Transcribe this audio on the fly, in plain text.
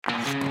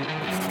Welcome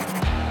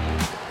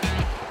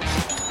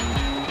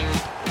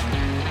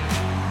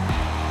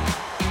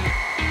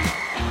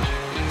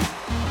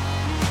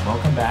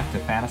back to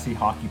Fantasy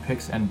Hockey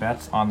Picks and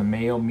Bets on the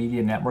Mayo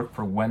Media Network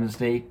for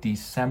Wednesday,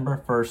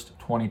 December 1st,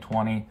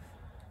 2020.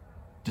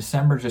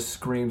 December just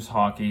screams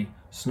hockey.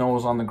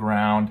 Snow's on the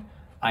ground,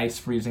 ice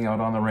freezing out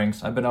on the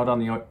rinks. I've been out on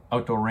the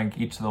outdoor rink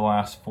each of the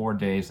last 4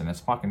 days and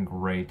it's fucking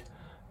great.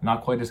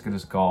 Not quite as good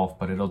as golf,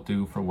 but it'll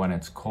do for when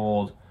it's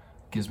cold.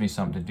 Gives me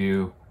something to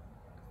do,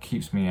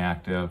 keeps me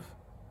active,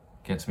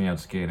 gets me out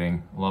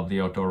skating. Love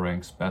the outdoor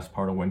rinks, best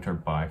part of winter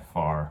by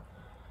far.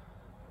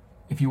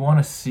 If you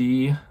want to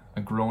see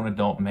a grown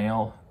adult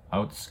male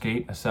out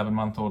skate a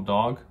 7-month-old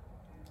dog,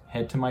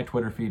 head to my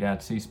Twitter feed at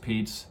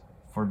CSPeets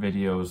for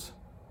videos.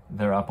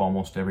 They're up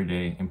almost every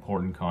day,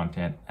 important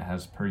content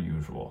as per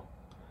usual.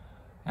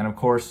 And of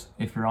course,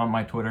 if you're on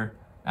my Twitter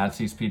at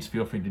CSPeets,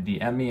 feel free to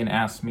DM me and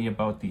ask me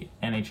about the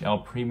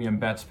NHL Premium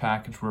Bets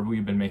package where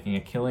we've been making a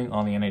killing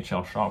on the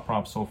NHL shot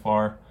prop so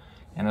far.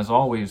 And as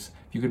always,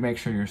 if you could make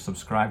sure you're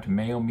subscribed to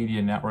Mayo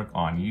Media Network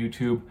on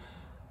YouTube,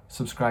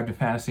 subscribe to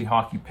Fantasy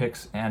Hockey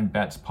Picks and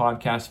Bets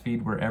podcast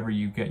feed wherever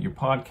you get your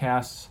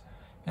podcasts,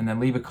 and then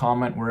leave a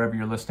comment wherever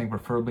you're listening,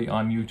 preferably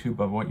on YouTube,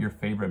 of what your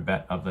favorite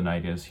bet of the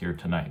night is here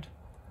tonight.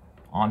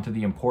 On to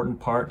the important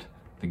part,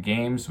 the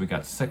games. We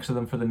got 6 of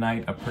them for the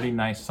night, a pretty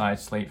nice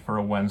size slate for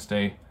a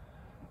Wednesday.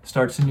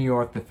 Starts in New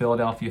York. The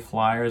Philadelphia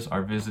Flyers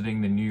are visiting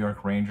the New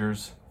York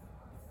Rangers.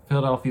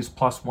 Philadelphia's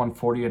plus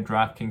 140 at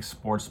DraftKings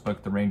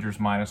Sportsbook, the Rangers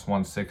minus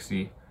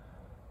 160.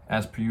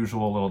 As per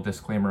usual, a little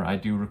disclaimer, I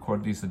do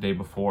record these the day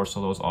before, so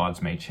those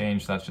odds may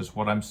change. That's just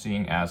what I'm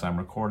seeing as I'm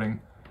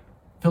recording.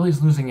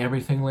 Philly's losing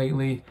everything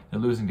lately. They're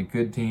losing to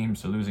good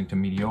teams. They're losing to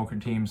mediocre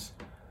teams.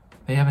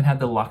 They haven't had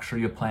the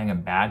luxury of playing a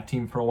bad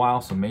team for a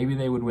while, so maybe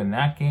they would win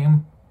that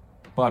game,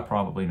 but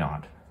probably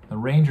not. The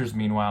Rangers,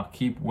 meanwhile,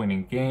 keep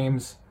winning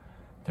games.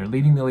 They're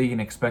leading the league in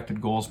expected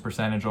goals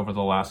percentage over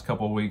the last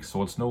couple of weeks,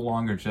 so it's no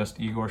longer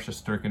just Igor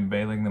Shesterkin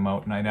bailing them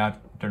out night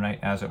after night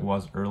as it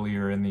was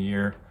earlier in the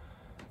year.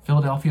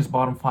 Philadelphia's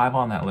bottom 5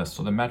 on that list,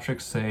 so the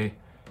metrics say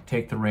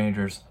take the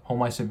Rangers.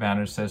 Home ice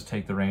advantage says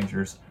take the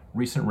Rangers.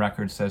 Recent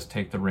record says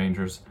take the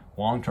Rangers.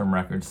 Long-term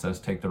record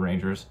says take the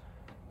Rangers.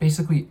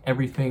 Basically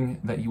everything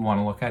that you want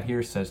to look at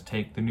here says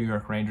take the New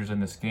York Rangers in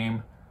this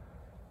game.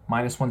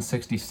 Minus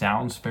 160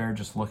 sounds fair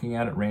just looking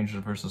at it.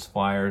 Rangers versus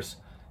Flyers.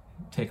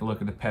 Take a look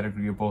at the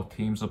pedigree of both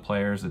teams, the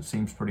players. It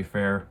seems pretty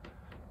fair,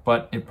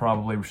 but it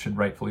probably should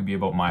rightfully be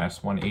about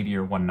minus 180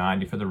 or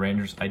 190 for the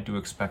Rangers. I do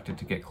expect it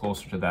to get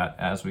closer to that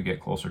as we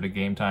get closer to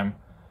game time.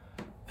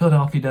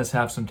 Philadelphia does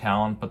have some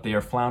talent, but they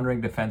are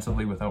floundering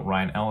defensively without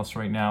Ryan Ellis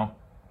right now.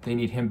 They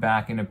need him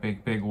back in a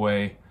big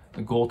way.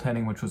 The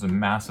goaltending, which was a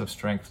massive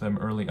strength for them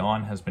early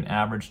on, has been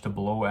average to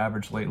below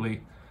average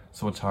lately,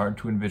 so it's hard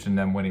to envision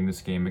them winning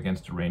this game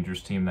against a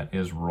Rangers team that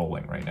is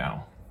rolling right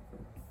now.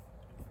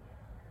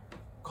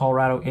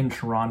 Colorado in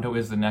Toronto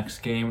is the next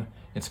game.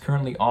 It's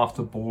currently off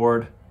the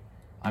board.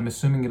 I'm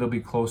assuming it'll be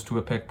close to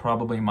a pick,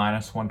 probably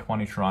minus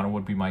 120 Toronto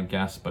would be my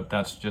guess, but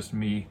that's just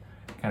me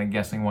kind of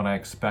guessing what I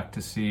expect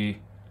to see.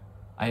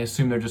 I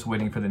assume they're just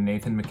waiting for the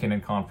Nathan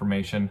MacKinnon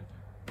confirmation.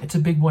 It's a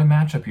big boy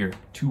matchup here.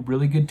 2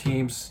 really good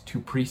teams,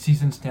 2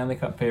 preseason Stanley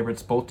Cup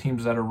favorites, both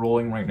teams that are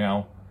rolling right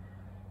now.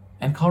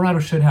 And Colorado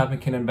should have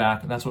MacKinnon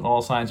back. That's what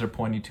all signs are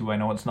pointing to. I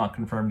know it's not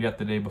confirmed yet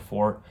the day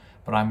before,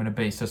 but I'm going to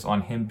base this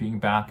on him being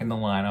back in the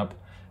lineup,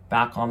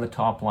 back on the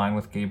top line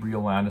with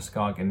Gabriel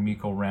Landeskog and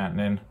Mikko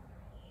Rantanen.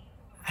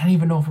 I don't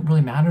even know if it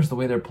really matters the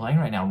way they're playing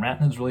right now.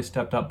 Rantanen's really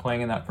stepped up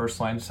playing in that first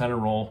line center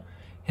role.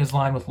 His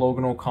line with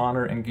Logan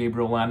O'Connor and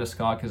Gabriel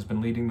Landeskog has been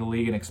leading the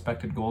league in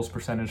expected goals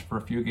percentage for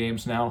a few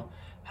games now.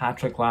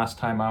 Hat-trick last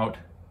time out.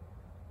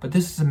 But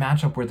this is a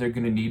matchup where they're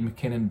going to need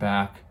MacKinnon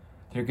back.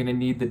 They're going to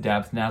need the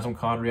depth. Nazem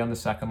Kadri on the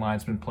second line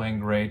has been playing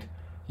great.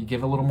 You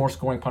give a little more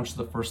scoring punch to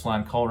the first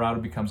line, Colorado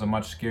becomes a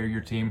much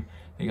scarier team.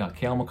 They got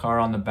Cale Makar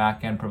on the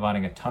back end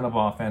providing a ton of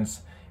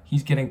offense.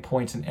 He's getting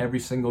points in every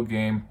single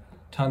game.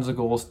 Tons of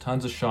goals,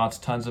 tons of shots,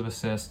 tons of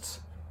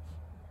assists.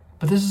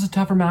 But this is a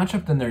tougher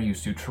matchup than they're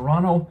used to.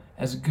 Toronto,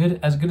 as good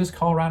as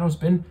Colorado's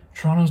been,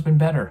 Toronto's been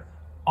better.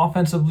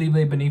 Offensively,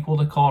 they've been equal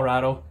to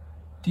Colorado.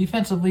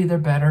 Defensively, they're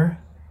better.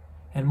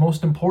 And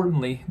most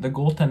importantly, the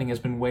goaltending has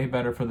been way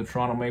better for the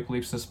Toronto Maple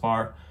Leafs this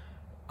far.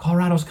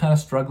 Colorado's kind of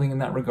struggling in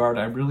that regard.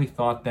 I really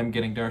thought them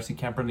getting Darcy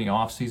Kemper in the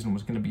offseason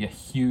was going to be a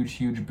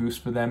huge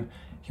boost for them.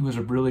 He was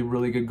a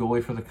really good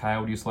goalie for the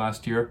Coyotes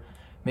last year.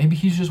 Maybe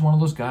he's just one of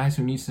those guys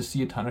who needs to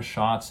see a ton of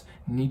shots,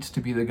 needs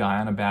to be the guy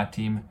on a bad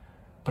team.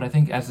 But I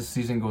think as the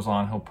season goes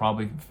on, he'll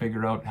probably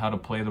figure out how to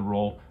play the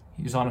role.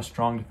 He's on a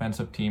strong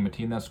defensive team, a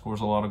team that scores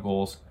a lot of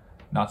goals.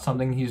 Not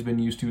something he's been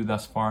used to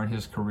thus far in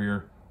his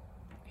career.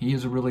 He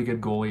is a really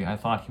good goalie. I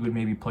thought he would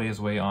maybe play his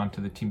way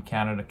onto the Team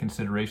Canada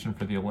consideration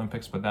for the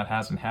Olympics, but that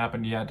hasn't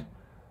happened yet.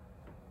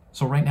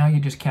 So right now you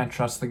just can't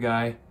trust the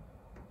guy.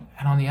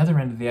 And on the other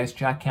end of the ice,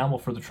 Jack Campbell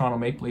for the Toronto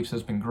Maple Leafs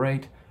has been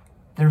great.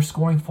 They're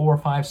scoring 4,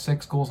 5,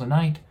 6 goals a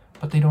night,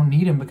 but they don't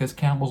need him because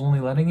Campbell's only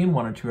letting in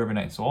 1 or 2 every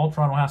night. So all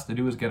Toronto has to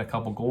do is get a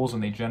couple goals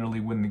and they generally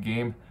win the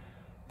game.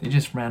 They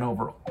just ran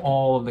over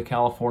all of the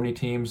California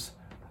teams.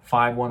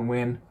 5-1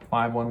 win,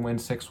 5-1 win,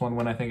 6-1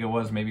 win, I think it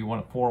was, maybe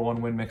 4-1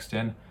 win mixed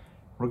in.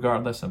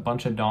 Regardless, a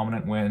bunch of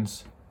dominant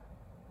wins.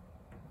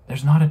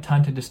 There's not a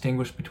ton to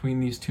distinguish between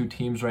these two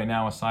teams right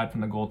now, aside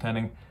from the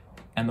goaltending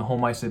and the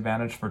home ice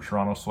advantage for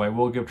Toronto, so I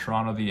will give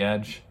Toronto the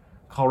edge.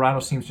 Colorado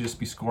seems to just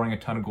be scoring a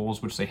ton of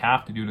goals, which they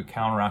have to do to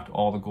counteract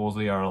all the goals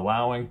they are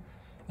allowing.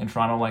 And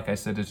Toronto, like I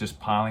said, is just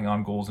piling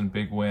on goals and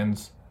big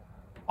wins.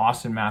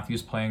 Austin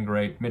Matthews playing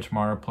great, Mitch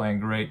Marner playing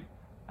great,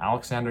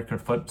 Alexander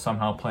Kerfoot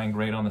somehow playing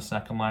great on the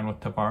second line with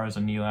Tavares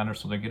and Nylander,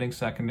 so they're getting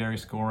secondary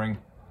scoring.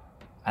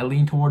 I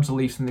lean towards the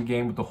Leafs in the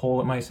game with the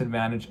whole ice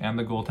advantage and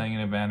the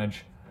goaltending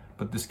advantage,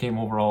 but this game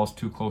overall is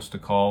too close to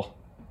call.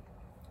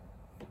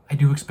 I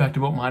do expect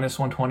about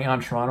 -120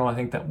 on Toronto. I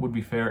think that would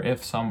be fair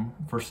if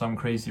for some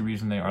crazy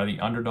reason they are the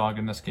underdog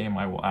in this game.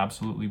 I will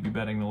absolutely be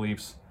betting the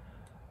Leafs,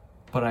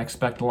 but I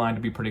expect the line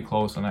to be pretty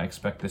close, and I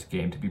expect this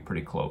game to be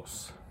pretty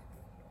close.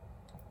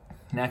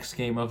 Next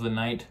game of the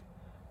night,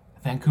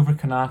 Vancouver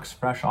Canucks,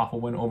 fresh off a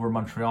win over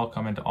Montreal,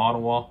 come into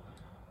Ottawa.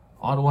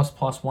 Ottawa's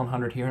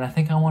 +100 here, and I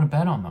think I want to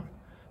bet on them.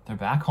 They're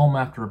back home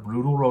after a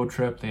brutal road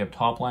trip. They have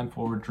top-line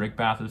forward Drake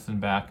Batherson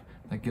back.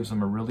 That gives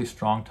them a really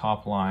strong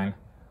top line.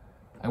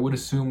 I would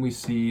assume we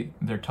see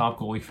their top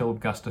goalie, Philip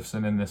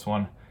Gustafsson, in this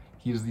one.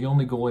 He's the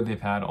only goalie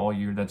they've had all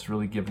year that's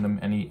really given them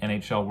any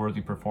NHL-worthy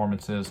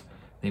performances.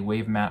 They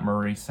waived Matt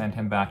Murray, sent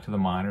him back to the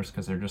minors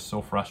because they're just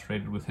so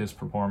frustrated with his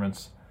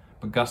performance.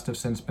 But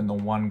Gustafsson's been the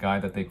one guy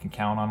that they can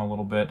count on a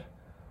little bit.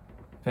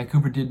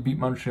 Vancouver did beat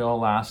Montreal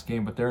last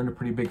game, but they're in a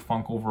pretty big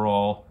funk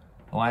overall.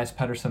 Elias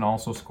Pettersson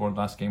also scored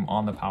last game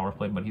on the power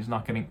play, but he's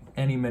not getting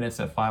any minutes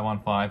at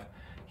 5-on-5.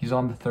 He's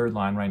on the third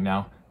line right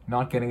now,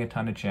 not getting a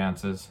ton of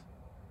chances.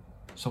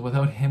 So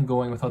without him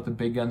going, without the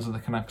big guns of the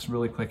Canucks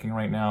really clicking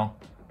right now,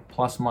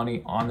 plus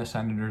money on the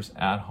Senators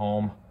at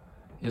home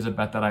is a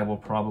bet that I will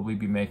probably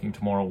be making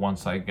tomorrow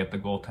once I get the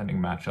goaltending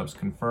matchups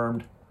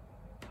confirmed.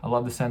 I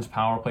love the Sens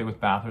power play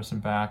with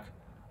Batherson back.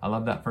 I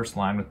love that first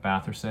line with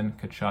Batherson,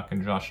 Tkachuk,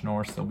 and Josh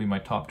Norris. They'll be my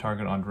top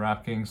target on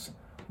DraftKings,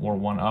 or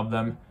one of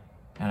them.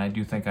 And I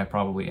do think I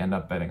probably end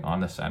up betting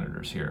on the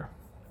Senators here.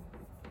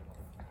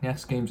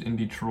 Next game's in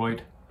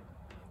Detroit.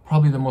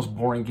 Probably the most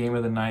boring game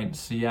of the night.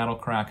 Seattle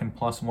Kraken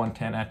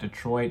 +110 at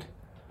Detroit.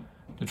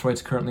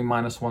 Detroit's currently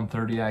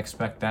 -130. I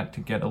expect that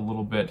to get a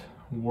little bit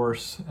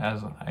worse,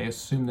 as I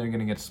assume they're going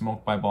to get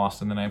smoked by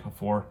Boston the night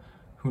before.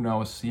 Who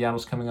knows?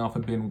 Seattle's coming off a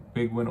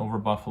big win over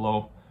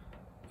Buffalo.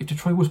 If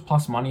Detroit was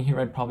plus money here,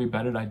 I'd probably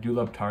bet it. I do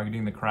love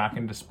targeting the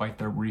Kraken despite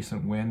their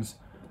recent wins,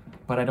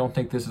 but I don't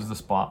think this is the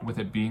spot with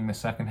it being the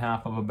second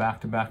half of a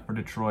back-to-back for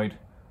Detroit.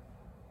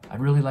 I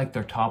really like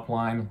their top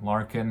line,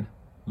 Larkin,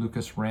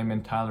 Lucas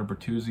Raymond, Tyler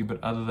Bertuzzi,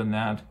 but other than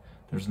that,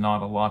 there's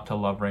not a lot to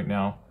love right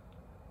now.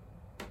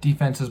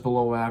 Defense is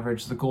below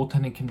average. The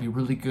goaltending can be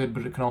really good,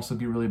 but it can also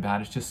be really bad.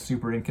 It's just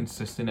super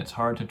inconsistent. It's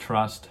hard to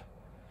trust.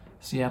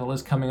 Seattle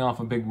is coming off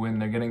a big win.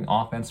 They're getting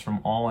offense from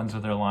all ends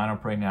of their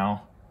lineup right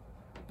now,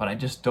 but I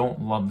just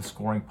don't love the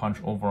scoring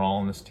punch overall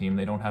in this team.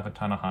 They don't have a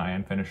ton of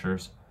high-end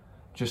finishers.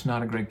 Just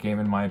not a great game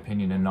in my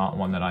opinion, and not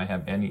one that I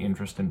have any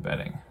interest in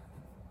betting.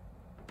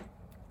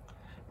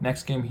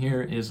 Next game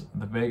here is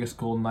the Vegas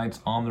Golden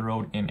Knights on the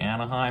road in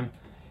Anaheim.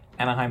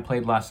 Anaheim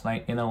played last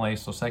night in LA,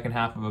 so second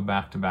half of a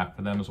back-to-back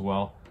for them as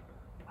well.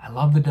 I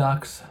love the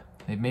Ducks.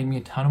 They've made me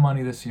a ton of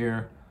money this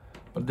year,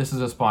 but this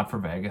is a spot for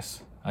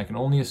Vegas. I can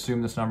only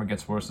assume this number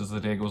gets worse as the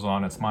day goes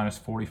on. It's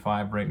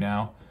 -45 right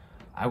now.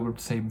 I would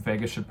say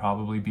Vegas should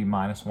probably be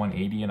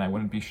 -180, and I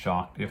wouldn't be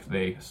shocked if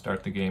they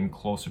start the game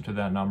closer to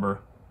that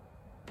number,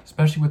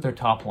 especially with their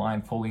top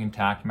line fully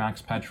intact.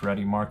 Max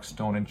Pacioretty, Mark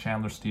Stone, and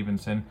Chandler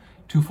Stevenson.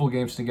 2 full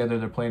games together,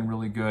 they're playing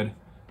really good.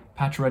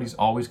 Pacioretty's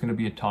always going to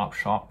be a top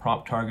shot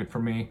prop target for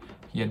me.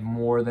 He had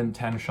more than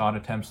 10 shot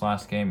attempts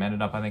last game,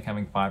 ended up I think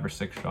having 5 or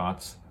 6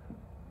 shots.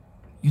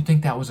 You'd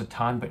think that was a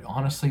ton, but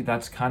honestly,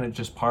 that's kind of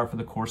just par for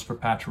the course for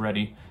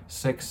Pacioretty.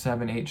 6,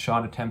 7, 8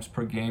 shot attempts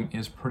per game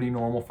is pretty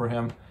normal for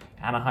him.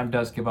 Anaheim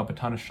does give up a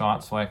ton of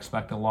shots, so I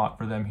expect a lot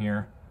for them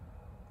here.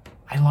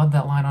 I love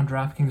that line on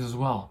DraftKings as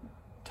well.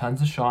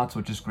 Tons of shots,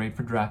 which is great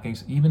for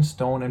DraftKings. Even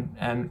Stone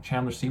and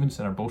Chandler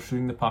Stevenson are both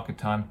shooting the puck a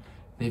ton.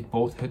 They've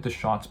both hit the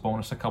shots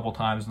bonus a couple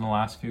times in the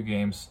last few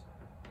games.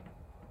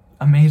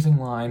 Amazing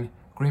line.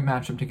 Great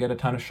matchup to get a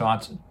ton of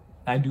shots.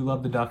 I do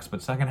love the Ducks,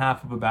 but second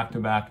half of a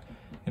back-to-back,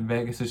 and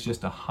Vegas is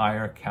just a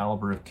higher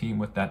caliber of team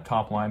with that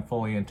top line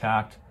fully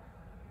intact.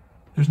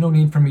 There's no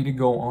need for me to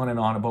go on and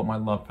on about my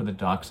love for the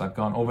Ducks. I've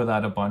gone over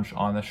that a bunch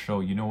on this show.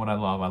 You know what I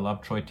love. I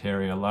love Troy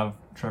Terry. I love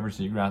Trevor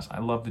Zegras. I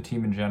love the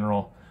team in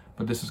general,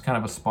 but this is kind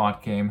of a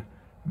spot game.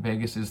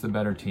 Vegas is the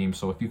better team,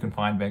 so if you can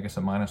find Vegas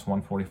at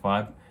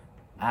 -145,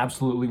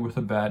 absolutely worth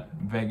a bet.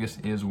 Vegas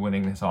is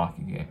winning this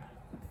hockey game.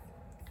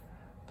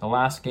 The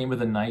last game of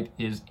the night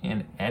is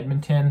in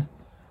Edmonton.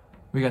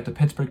 We got the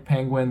Pittsburgh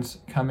Penguins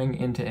coming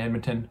into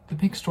Edmonton. The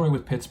big story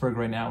with Pittsburgh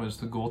right now is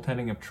the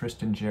goaltending of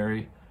Tristan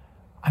Jarry.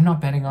 I'm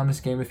not betting on this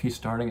game if he's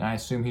starting. I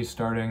assume he's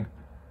starting.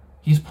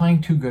 He's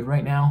playing too good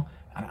right now,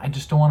 And I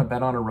just don't want to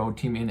bet on a road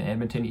team in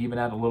Edmonton, even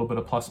at a little bit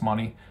of plus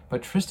money.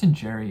 But Tristan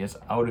Jarry is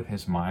out of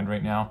his mind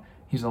right now.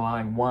 He's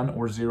allowing 1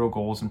 or 0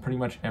 goals in pretty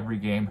much every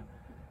game.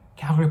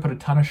 Calgary put a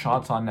ton of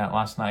shots on net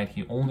last night.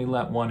 He only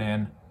let 1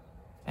 in.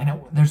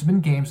 And there's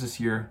been games this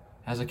year,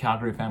 as a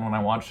Calgary fan, when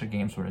I watch the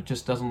games where it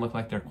just doesn't look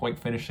like they're quite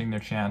finishing their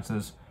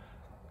chances.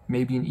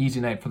 Maybe an easy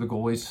night for the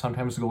goalies.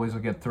 Sometimes the goalies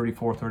will get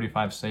 34,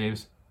 35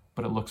 saves,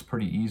 but it looks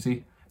pretty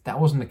easy. That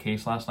wasn't the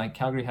case last night.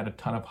 Calgary had a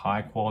ton of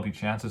high-quality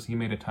chances. He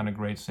made a ton of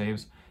great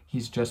saves.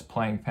 He's just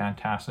playing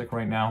fantastic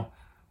right now.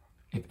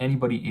 If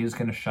anybody is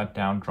going to shut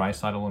down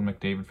Draisaitl and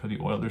McDavid for the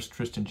Oilers,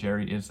 Tristan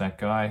Jarry is that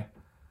guy.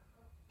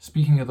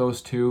 Speaking of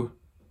those two,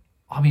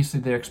 obviously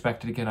they're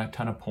expected to get a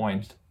ton of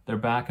points. They're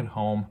back at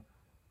home.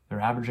 They're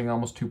averaging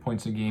almost 2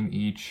 points a game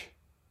each,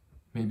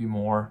 maybe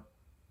more.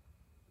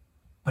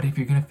 But if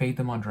you're going to fade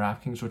them on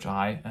DraftKings, which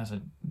I, as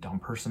a dumb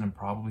person, am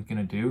probably going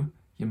to do,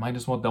 you might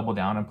as well double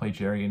down and play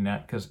Jarry in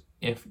net, because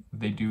if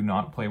they do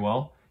not play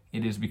well,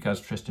 it is because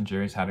Tristan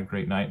Jarry's had a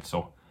great night.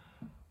 So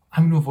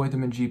I'm going to avoid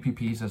them in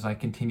GPPs as I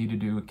continue to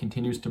do. It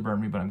continues to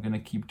burn me, but I'm going to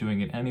keep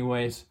doing it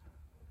anyways.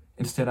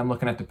 Instead, I'm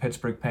looking at the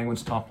Pittsburgh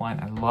Penguins top line.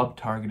 I love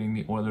targeting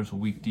the Oilers'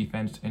 weak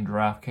defense in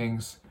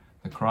DraftKings.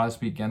 The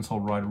Crosby,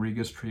 Gensel,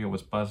 Rodriguez trio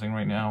is buzzing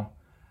right now.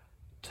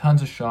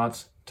 Tons of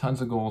shots, tons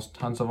of goals,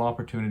 tons of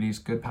opportunities,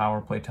 good power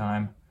play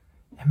time.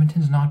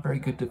 Edmonton's not very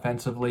good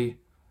defensively.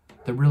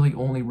 They're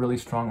really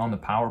strong on the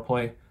power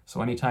play.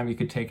 So anytime you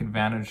could take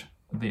advantage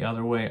the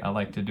other way, I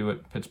like to do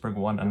it. Pittsburgh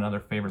won, another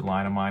favorite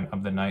line of mine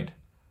of the night.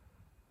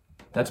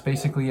 That's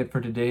basically it for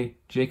today.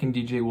 Jake and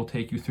DJ will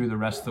take you through the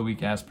rest of the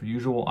week as per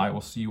usual. I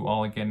will see you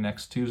all again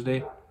next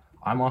Tuesday.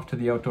 I'm off to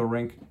the outdoor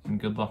rink, and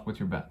good luck with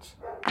your bets.